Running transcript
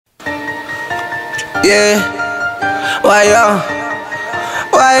Yeah. Why y'all?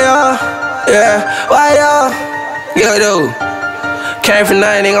 Why y'all? Yeah. Why y'all? Yo, though. Came from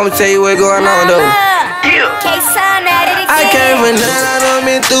nothing, nigga. I'ma tell you what's going on, though. I came from nothing, I done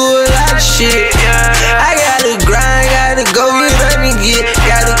been through a lot of shit. I gotta grind, gotta go get up and get.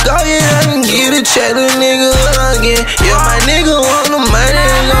 Gotta go get up and get a check, the nigga again. Yeah, my nigga want the money,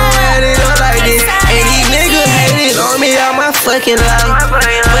 and gon' add it up like this. And these niggas hated on me all my fucking life.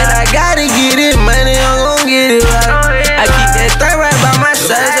 But I gotta get it, money, I'm gon' get it right. I keep that thing right by my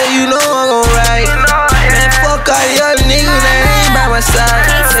side, so you know I'm gon' ride. Man, fuck all y'all niggas that ain't by my side.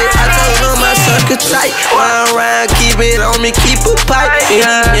 I told them my circle tight. Round round, keep it on me, keep a pipe.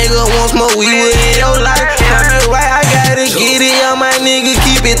 Yeah, nigga wants more, we would in your life. Coming right, I gotta get it, y'all my nigga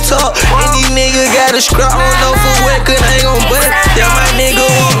keep it talk. And these niggas gotta scrap on no for what, cause I ain't gon' bust. Yeah, my nigga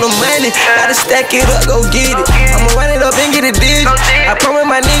want the money, gotta stack it up, go get it. I'ma run it up and get it digit. I promise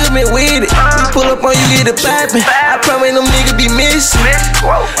my nigga been with it. We pull up on you, get it poppin'. I promise them niggas be missing.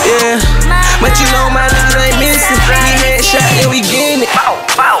 Yeah, but you know my niggas ain't missing. We headshot, yeah, we getting it.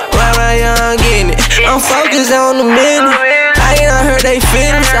 Right, young getting it. I'm focused on the minute. I ain't hurt they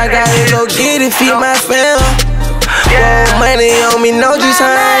feelings. I gotta go get it, feed my fam. Whoa, money on me, know just how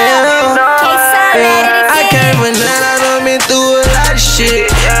I am. Yeah, I came from nothing, I done been through a lot of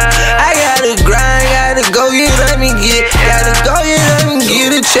shit. I gotta grind, gotta go get up and get. Gotta go get up and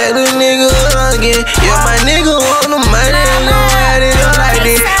get a check, the nigga again. Yeah, my nigga want the money, and gon' add it up like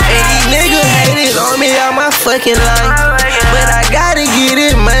this. And these niggas hated on me all my fucking life. But I gotta get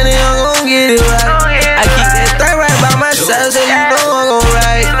it, money, I'm gon' get it right. I keep that thing right by my side, so you know I'm gon'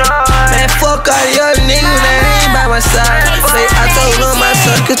 ride. Man, fuck all y'all niggas that ain't by my side. Say, I told them my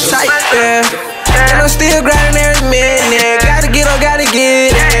circle tight, yeah. And I'm still grinding every minute. Gotta get on, gotta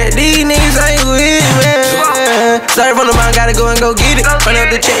get it. These niggas ain't with me. Sorry from the mind, gotta go and go get it. Run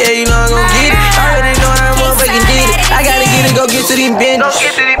up the check, yeah, you know I'm gon' get it. Already know I motherfucking did it. I gotta get it, go get to these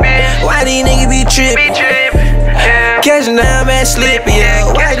benches. Why these niggas be trippin'? Catching down, man, slippy,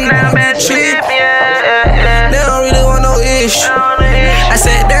 yeah. Why these niggas be trippin'? They don't really want no issue. I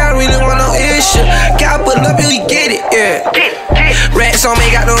said they don't really want no issue. Gotta pull up and we get it, yeah. Rats on me,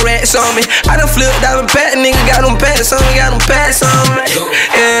 got no rats on me. I done flipped out and pat, nigga, got them pats on me, got them pats on me.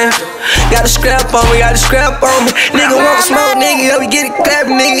 Yeah, got a scrap on me, got a scrap on me. Nigga want smoke, nigga, yeah, we get it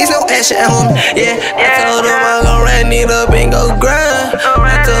clapping, nigga, it's no action at home. Yeah, I told them I'm gon' run it up and go grind.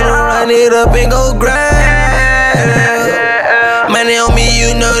 I told them run it up and go grind. Money on me,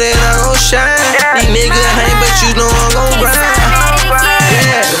 you know that I'm gon' shine. These niggas hang, but you know I'm gon' grind.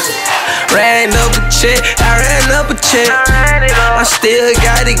 Yeah, ran up a check, I ran up a check. I still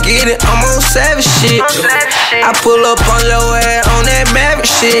gotta get it, I'm on savage shit. I pull up on your ass on that maverick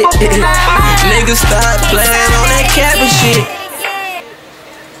shit. Niggas start playing on that cabin shit.